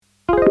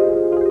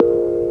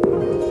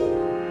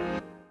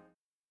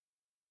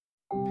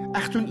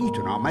اختن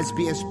ايتنا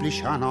مزبيس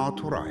بلشانا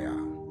تورايا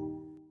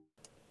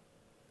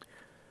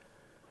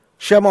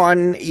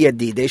شمعن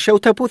يديدي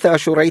شوتابوثا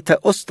شوريتا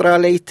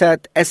أستراليتا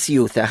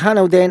أسيوثا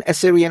هانودين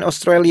أسيريان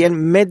أستراليان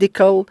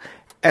ميديكال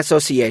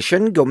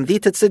أسوسيشن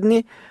قمذيت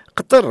سيدني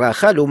قطرة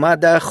خالو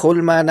مادا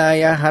خل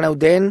مانايا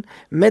هانودين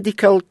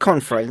ميديكال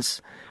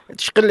كونفرنس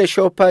تشقل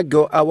شوبا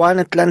جو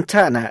أوان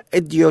لانتانا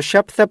اديو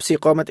شابثة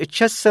بسيقومة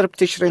اتشسر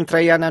بتشرين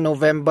تريانا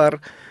نوفمبر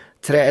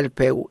تري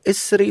البيو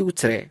اسري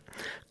وتري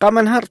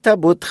قامن هارتا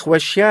بود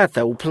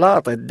خوشياثا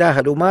وبلاطة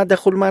داهلو مادا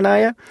خل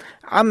مانايا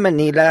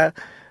عمني لا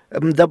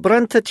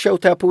مدبرنت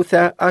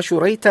شوتابوثا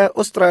آشوريتا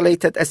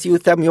أستراليتا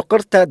أسيوثا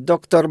ميقرتا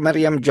دكتور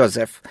مريم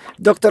جوزيف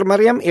دكتور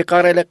مريم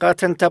إقارة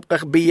لقاتن تبقى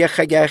بيا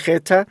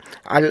خجاخيتا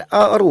على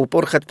الآر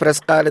وبرخة برس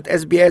قالت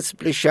SBS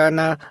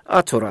بلشانا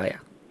آتورايا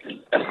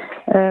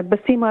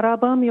بسيمة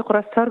رابام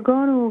يقرأ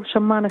سرقون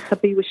وشمان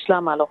خبي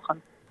وشلام علوخن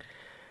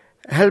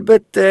هل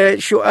بت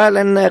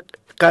سؤالا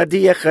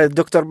قادية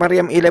دكتور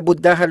مريم إلى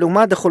بداها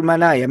لما دخل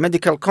منايا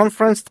ميديكال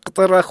كونفرنس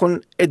قطرخن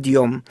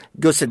إديوم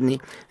جو سيدني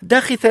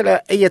داخل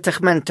ثلا أي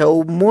تخمنته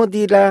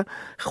ومودي لا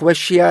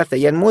خوشياثة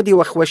يعني مودي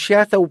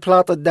وخوشياثة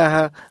وبلاط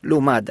داها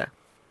لماذا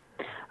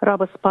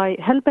رابط باي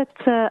هل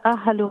بت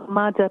أهلو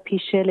ماذا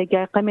بيشي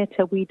لقاي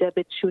قمت ويدا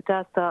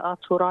بتشوتاتا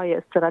آتورايا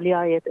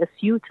استرالياية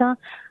أسيوتا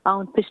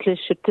أو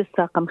بشلش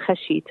تساقم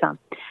خشيتا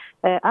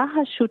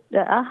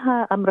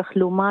أها أمرخ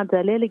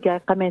لماذا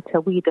لقاي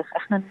قمت ويدخ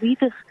إحنا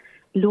ويدخ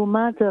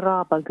لوماد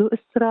رابا جو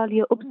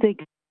استراليا أبدأ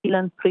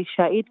إلى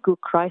بريشايد جو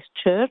كرايست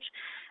تشيرش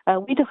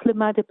ويدخل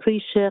مادة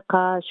بريشة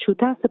قا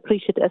شوتاس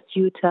بريشة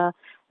أسيوتا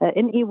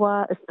إن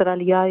إيوا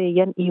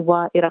استراليايا ين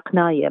إيوا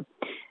إراقنايا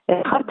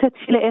خرطت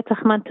في لقيت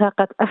أخمانتا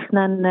قد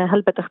أخنا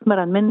هل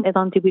بتختمرا من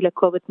إذن دي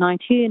كوفيد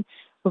 19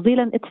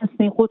 ظيلا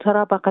اتنسني قوت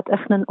رابا قد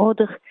أخنا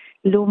أودخ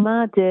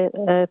لوماد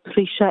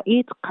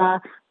بريشايد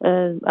قا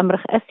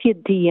أمرخ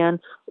أسيد ديان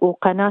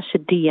وقناش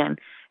الديان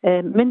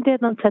من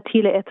دينا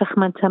تاتيلة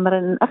اتخمن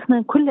تمرن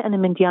اخنا كل انا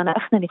من ديانا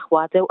اخنا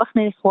الاخواته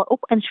واخنا الاخوة اب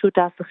انشو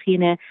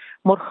داسخينة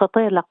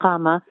مرخطي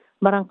لقامة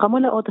مرن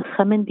قمولا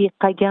اودخ من دي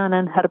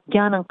قاقانا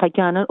هربجانا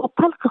قاقانا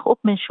وبالقخ اب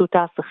من شو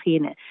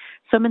داسخينة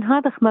فمن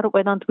هذا خمر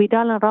ويدان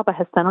تويدالا رابا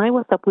هستاناي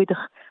وساب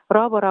ويدخ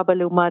رابا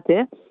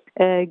لوماده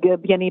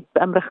يعني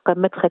بأمرخ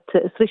مدخت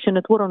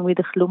سريشن تورون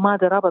ويدخلوا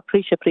ماذا رابا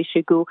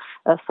بريشة جو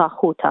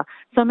صاخوتا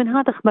فمن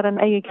هذا خمرن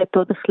أي قد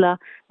تدخل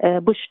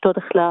بوش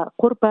تدخل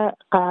قربة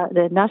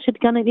ناشد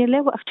كان يلي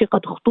وأفتي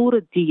قد خطور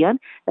الديان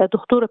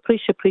دكتورة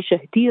بريشة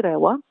هديرة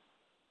و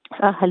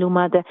أهلو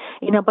ماذا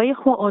إن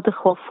بيخوا أو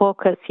دخوا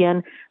فوكس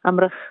ين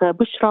أمرخ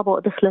بوش رابا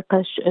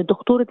دخلقش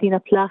دكتورة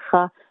دينا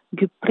بلاخة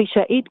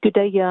بريشايد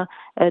قدية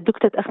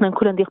دكتة أخنا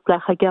كلن ديق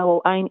بلاخة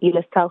جاو عين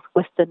إلى South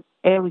Western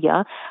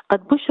area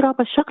قد بشرى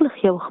بالشكل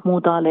خيا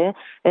وخمودالة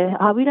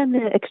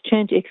هاويلا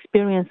exchange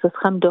experiences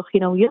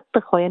خمدوخينا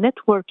ويطخوا يا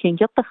networking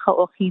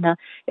يطخوا أخينا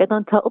إذا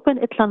أنت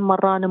أبن إتلان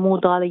مران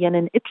مودالة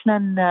يعني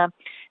إتلان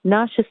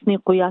ناشسني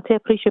قياتي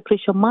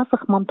بريشة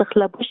ماسخ منطخ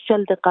لبش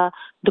جلدقة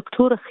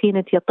دكتور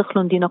خينة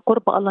يطخلون دينا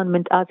قرب الله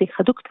من آذي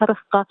خدوك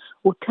ترخقة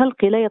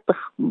وتلقي لا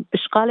يطخ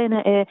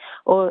بشقالنا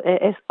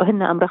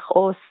هن أمرخ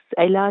أوس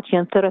علاج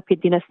ين ثيرابي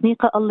دينا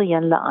سنيقة الله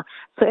ين لا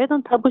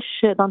فإذا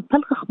تبش دان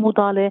تلقخ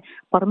مودالة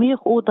برميخ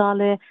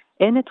أودالة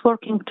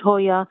نتوركينج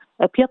تويا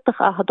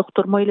بيطخ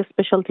دكتور مويل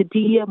سبيشالتي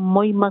دي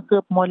موي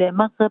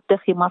مغرب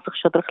دخي ماسخ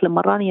شدرخ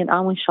لمراني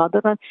ينعاون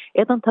شادرا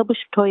إذا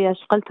تبش تويا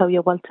شقلتا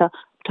ويا والتا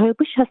تويا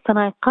بش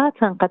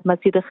هالسنايقات قد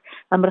مزيدخ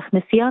أمرخ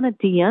نسيان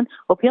الديان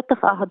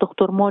وبيطخ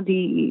دكتور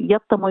مودي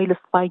يطا مويل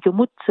سباي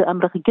جموت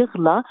أمرخ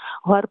جغلا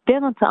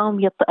وهربين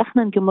تعاون يطا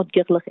اخنا جموت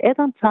جغلخ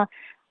إذا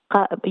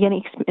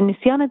يعني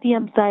النسيان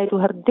ديان زايد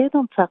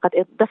وهرديدهم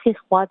قد دخي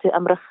خواتي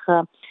أمرخ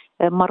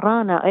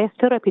مرانا أي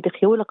ثيرابي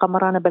دخيولة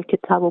مرانا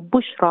بالكتاب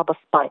وبوش رابط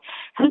باي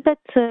هل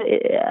بت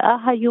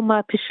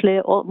يوما بيشلي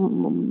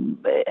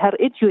هر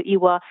إديو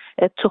إيوا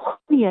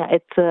تخنيا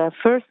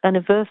first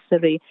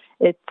anniversary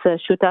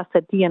شو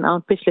تاسديا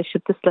أو بيشلي شو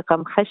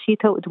تسلقم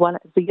خشيته ودوال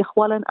زي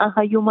خوالا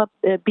يوما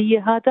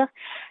بيه هذا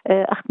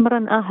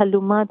أختمرن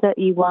لومادا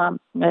إيوا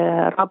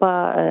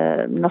رابا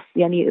نص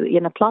يعني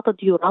بلاطة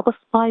ديو رابط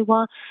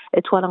بايوا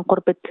اتوالا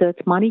قربة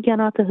 8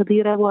 جانات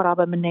هذيرة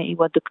ورابا منه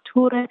إيوا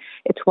دكتورة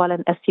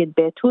اتوالا أسيد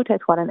بيتوت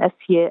اتوالا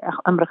أسي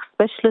أمرخ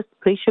سبيشلست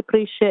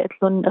بريشة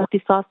اتلون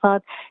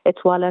اختصاصات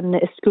اتوالا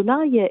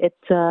اسكولاية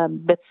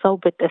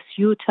بتصوبة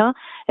أسيوتا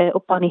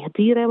أباني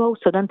هديرة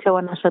وسودانتها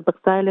وناشا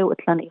بغزايلة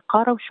واتلان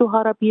إقارة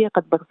وشوهارة بيه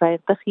قد بغزايل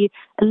تخي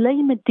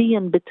اللي مديا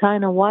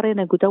بتاينا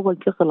وارينا قدوة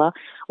قغلة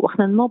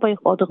واخنا الموبا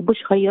يقودغ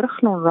بوش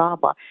غيرخلون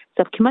رابا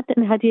سب كمت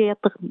ان هدية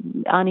يطغ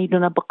آني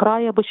لنا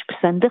بقرايا بوش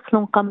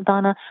بسندخلون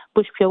قمدانا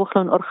بوش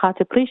بيوخلون أرخات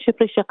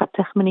بريشة قد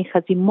تخمني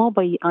خزي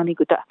موبا آني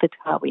قد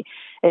أفتهاوي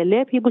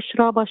ليبي بوش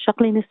رابا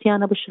شقلي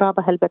نسيانا بوش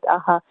رابا هلبت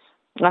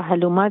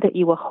هلو ماذا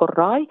إيوا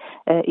خراي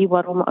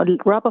إيوا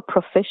رابا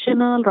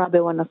بروفيشنال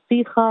رابا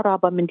ونصيخة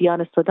رابا من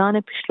ديانة السودان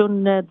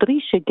بشلون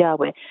دريشة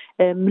قاوة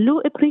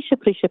ملوء بريشة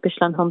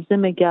بشلون هم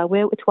زمة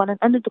قاوة واتوانا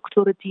أنا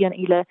دكتورة ديان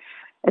إلى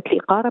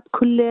الإقارة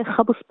بكل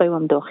خبص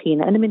بيوم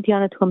دوخينا أنا من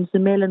ديانتهم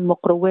زميل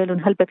مقرويل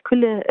هلبت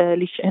كل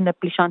ليش هنا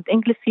بليشانت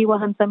إنجليسي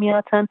وهم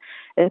زمياتن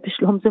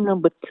بش لهم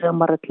زمن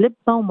مرت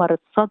لبة ومرت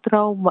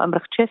صدرة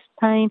وأمرخ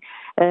chest pain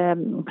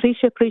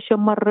بريشة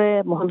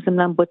مرة مهم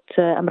زمن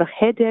أمرخ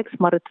headaches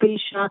مرت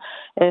ريشة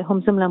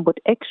هم زمن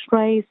إكس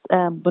رايز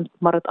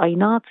مرت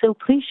أينات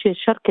وبريشة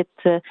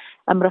شركة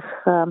أمرخ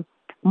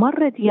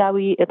مرة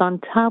دياوي إذا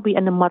تهاوي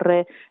أن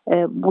مرة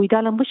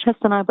ويدالن بش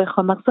هالسنة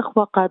بيخو مقصخ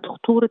وقع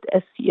دكتورة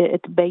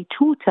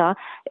بيتوتا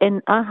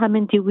إن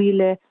من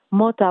ديويلة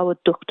موت أو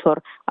الدكتور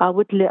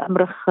أود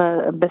لأمرخ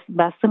بس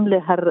باسم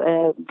لهر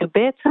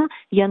بيتها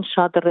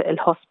ينشادر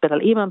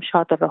الهوسبيتال إمام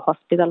شادر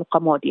الهوسبيتال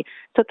القمودي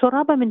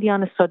تترابى من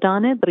ديان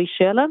السودان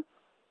بريشيلا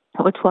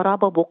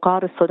وتورابا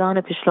بقار السودان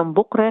بيشلون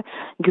بقرة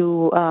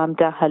جو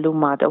دا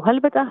هلومادا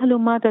وهلبت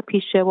هلومادا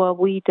بيشوا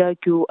ويدا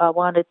جو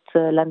وانت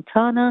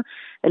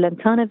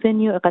لانتانا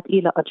فينيو قد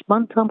إلى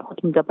أجبانتهم خد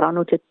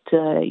مدبرانو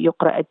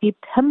يقرأ أديب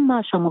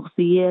هما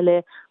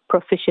شمغزيالة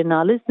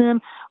professionalism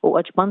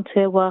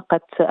وأجبنته وقد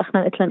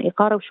أخنا إتلن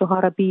إقارة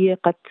وشهارة بيه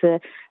قد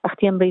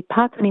أختيم ري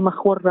باتني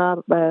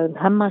مخورة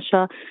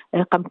هماشا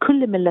قم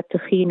كل من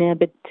التخينة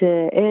بد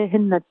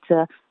هند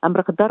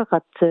أمرق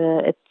درغت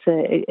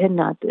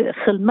هند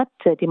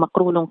خلمت دي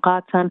مقرول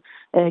قاتن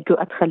جو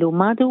أدخلوا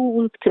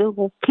مادو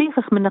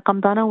وكليخخ من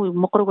قمدانا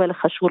ومقروة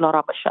لخشولة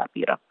رابة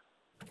شابيرة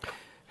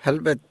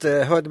هلبت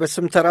هود بس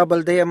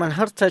مترابل دي من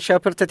هرتا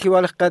شابرتا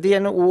تيوالخ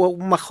قاديا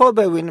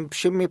ومخوبة وين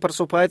بشمي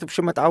برسوبايت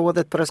وبشمي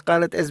تعوضت برس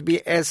قالت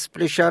SBS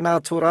بليشانا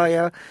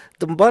تورايا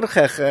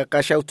دمبرخخ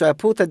قاشوتا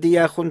بوتا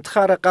ديا خنت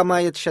خارقا ما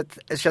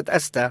يتشت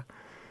أستا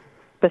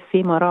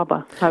بسيمة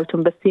رابا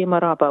هاوتم بسيمة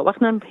رابا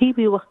واخنا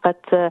بهيبي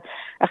وقت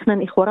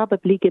اخنا إخورابا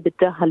بليجي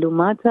بداها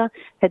لوماتا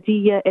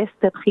هدية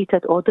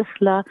استبخيتت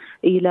أودخلا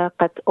إلى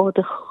قد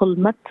أودخل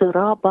مت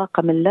رابا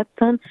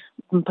قملتن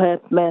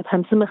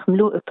بهمزمخ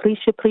ملو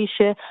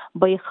بريشة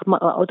بيخ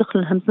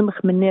أودخل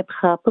همزمخ من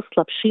نبخة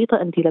بصلة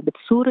بشيطة اندي لبت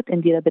سورة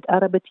اندي لبت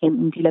عربت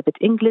اندي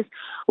لبت إنجليز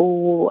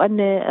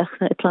وأنا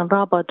إتلان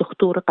رابا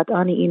دكتور قد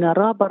آني إنا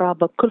رابا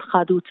بكل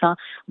خادوتا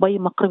بي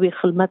مقربي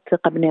خلمت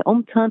قبني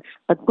أمتن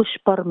قد بش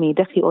برمي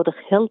دخي أودخ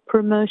health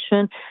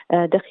promotion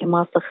دخي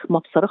ماسخ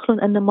مبصرخلن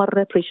أن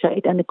مرة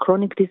بريشايد أن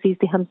chronic disease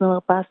دي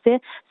همزمخ باسي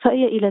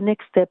فأي إلى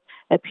next step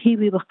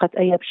بهيوي وقت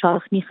أي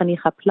بشارخ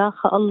نيخة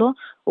بلاخة الله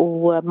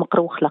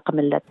ومقروخ لقم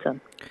اللتن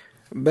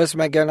بس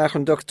ما قال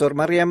أخن دكتور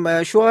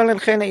مريم شو قال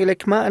الخينا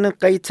إليك ما أن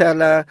قيتا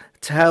لا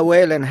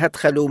تهاويلا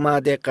هدخلوا ما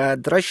دقا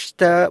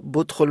درشتا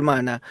بدخل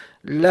مانا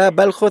لا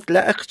بلخث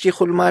لا أخشي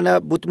خل مانا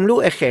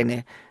بتملو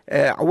أخيني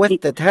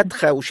عوثت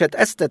هدخل وشت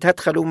أستت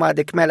هدخلوا ما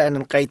دك مالا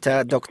أن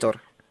قيتا دكتور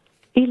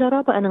إلى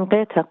رابع أن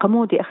نقيتها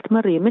قمودي أخت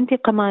مري منتي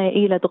قماية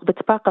إلى دق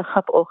بتباقى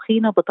خب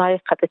أوخينا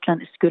بضايق قد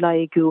إتلان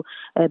إسكولاي جو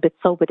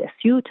بتصوبت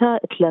أسيوتا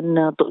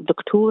إتلان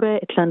دكتورة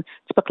إتلان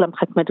تبقلم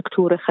ختمة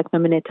دكتورة ختمة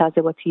مني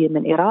تازواتية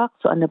من العراق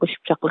سو أنا بش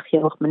بشكل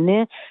خيروخ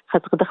مني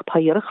خد غدخ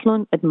بهاي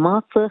رخلون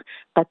إدماصخ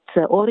قد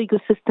أوريجو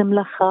سيستم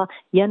لخا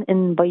ين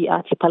إن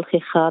بيئاتي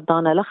بالخيخة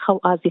دانا لخا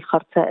وآزي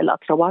خرطة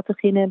الأطروات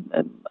خينة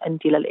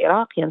عندي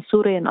للعراق ين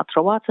سوريا ين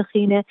أطروات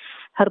خينة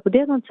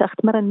هربدينا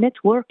أخت مرة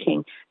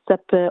نتوركينج سب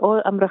أو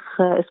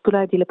أمرخ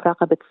اسكولاي دي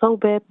لبراقة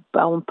بتصوبة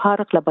أو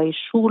مبارك لباي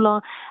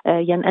شولة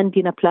ين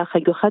أندينا بلاخة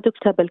جو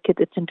خدوكتا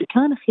بلكد اتن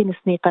دكان خين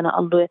سنيقنا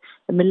الله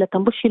ملة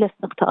تنبشي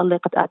لسنقتا الله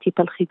قد أعطي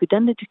بالخي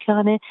بدن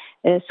دكانة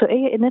سو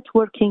أي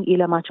نتوركينج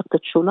إلى ما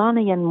شقتت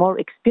شولانة ين مور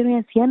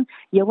اكسبيرينس ين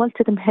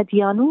يوالتد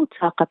مهديانو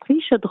تاقة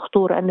بريشة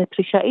دكتور أن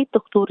بريشايد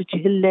دكتور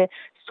جهل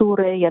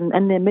سورة ين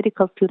أن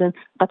ميديكال ستودنت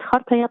قد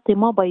خارطة يعطي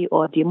ما باي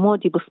أودي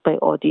مودي بس باي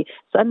أودي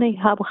سو أنه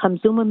يهابو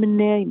خمزومة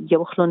مني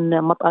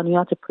يوخلون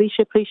مطانيات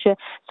بريشة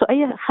سو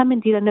أي خمن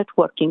دي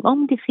لنتوركينج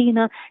دي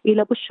فينا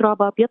إلى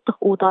بشرابا بيطخ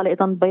أوضال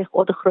إذن بيخ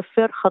أودخ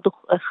رفير خدخ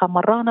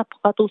خمرانا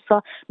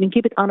بقاطوسا من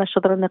جيبت أنا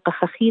شدرنا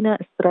قخخينا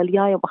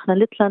استراليايا وإحنا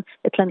لتلن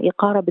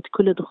إقارة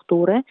بتكل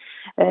دكتورة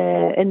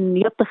إن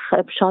يطخ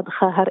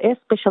بشادخ هر إيه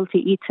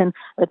سبيشالتي إيتن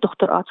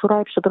الدكتور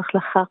آتوراي بشدرخ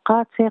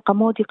لخاقاتي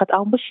قمودي قد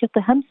أو بش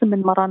يطي همز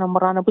من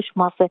مرانا بش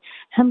ماسة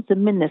همز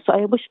منه سو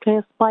أي بش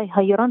كيس باي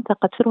هيران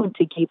تقترون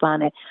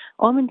تجيبانه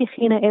ومن دي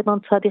خينا أيضا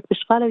صديق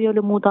بشغالة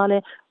يولي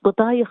مودالة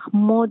بضايخ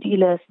مودي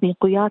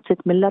لسنيقيات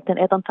ملاتن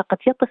أيضا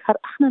تقت يطخر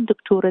احنا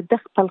دكتور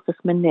الدخ بلخخ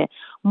منه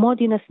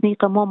مودي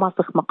نسنيقة مو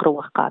ماسخ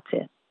مقروه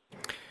قاته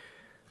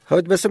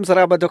هود بسم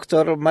سرابة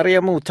دكتور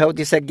مريم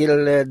وتودي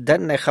سجل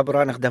دن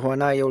خبران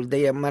خدهوناي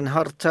ولدي من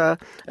هرتا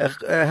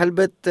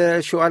هلبت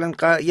شو علن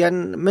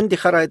ين من دي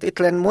خرايط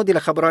إتلن مودي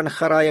لخبران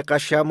خرايق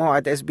أشياء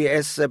موعد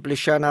SBS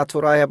بلشانا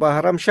تورايا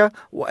باهرمشة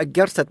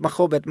وأجرست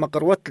مخوبة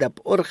مقروت لب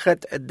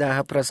أرخت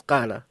الداها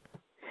برسقالة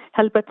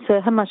هلبت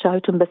هما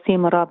شاهدتم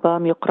بسيم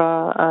رابا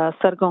يقرأ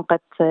سرقون قد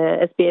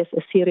SBS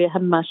السيريا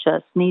هما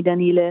شا سنيدا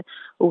نيلة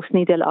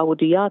وسنيدا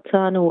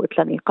الأودياتان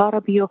وإتلان إقارة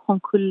بيوخون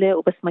كله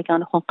وبس ما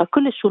كانوا خنقة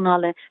كل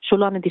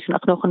شولانة دي شن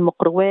أقنوخن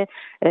مقروة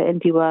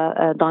اندي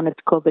ودانت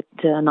كوفيد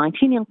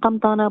 19 ينقم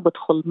دانا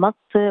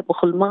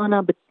بخل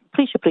مانا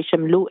بريشة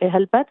ملوء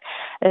هلبت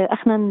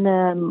احنا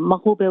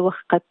مغوبة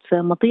وقت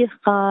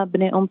مضيقة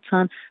بني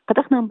أمتان قد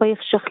احنا نبيخ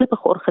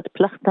شخلبخ أرخد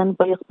بلختن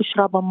بيخ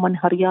بشرابا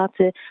منهريات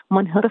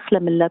منهرخ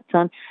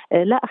لملتن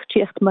لا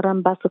أختي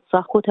مرن باسط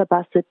صاخوتها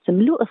باسط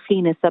ملوء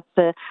خينة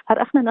سب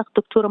هر احنا ناخد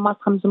دكتورة ماس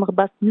خمس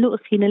مغباس ملوء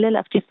خينة لا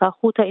أختي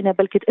صاخوتها إنا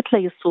بلكت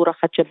اتلي الصورة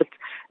خجبت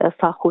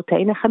صاخوتها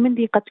إنا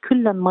خمندي قد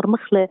كلا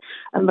مرمخلة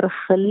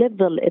مرخ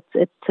ليفل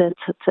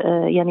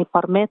يعني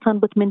بارميتان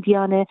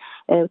بتمنديانة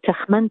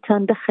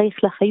تخمنتن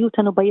دخيخ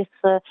لخيوتن وبيخ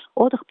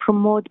أودخ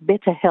promote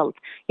better health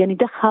يعني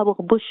دخها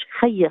وغبش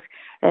خيخ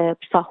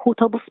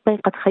بصاخوتها بصبي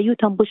قد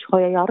خيوتن بش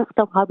هيا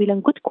يارقتا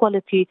وهابيلن good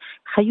quality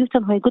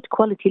خيوتن هاي good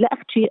quality لا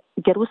أختي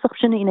جروسخ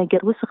بشنة إنا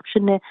جروسخ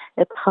بشنة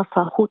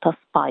بخصاخوتها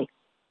سباي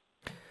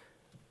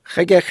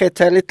خجا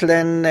ختالت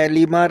لن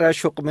ليمارا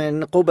شق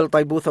من قوبل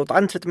طيبوثة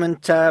وطعنتت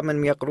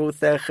من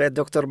ميقروثة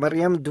دكتور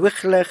مريم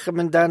دوخلخ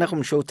من دانخ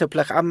ومشو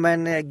تبلخ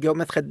عمن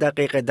قومت خد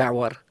دقيقة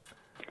دعور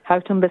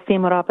هاوتن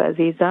بسيم رابع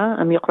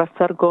عزيزة أم يقرأ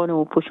سرقون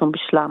وبوشون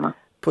بشلامة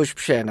بوش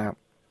بشينا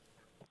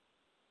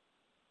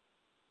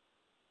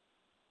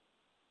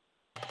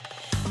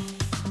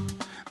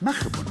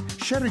مخبون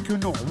شاركوا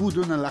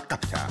نعبودنا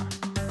لقبتها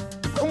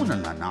تابعونا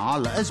لنا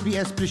على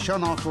SBS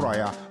بلشانة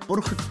طرايا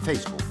برخة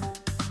فيسبوك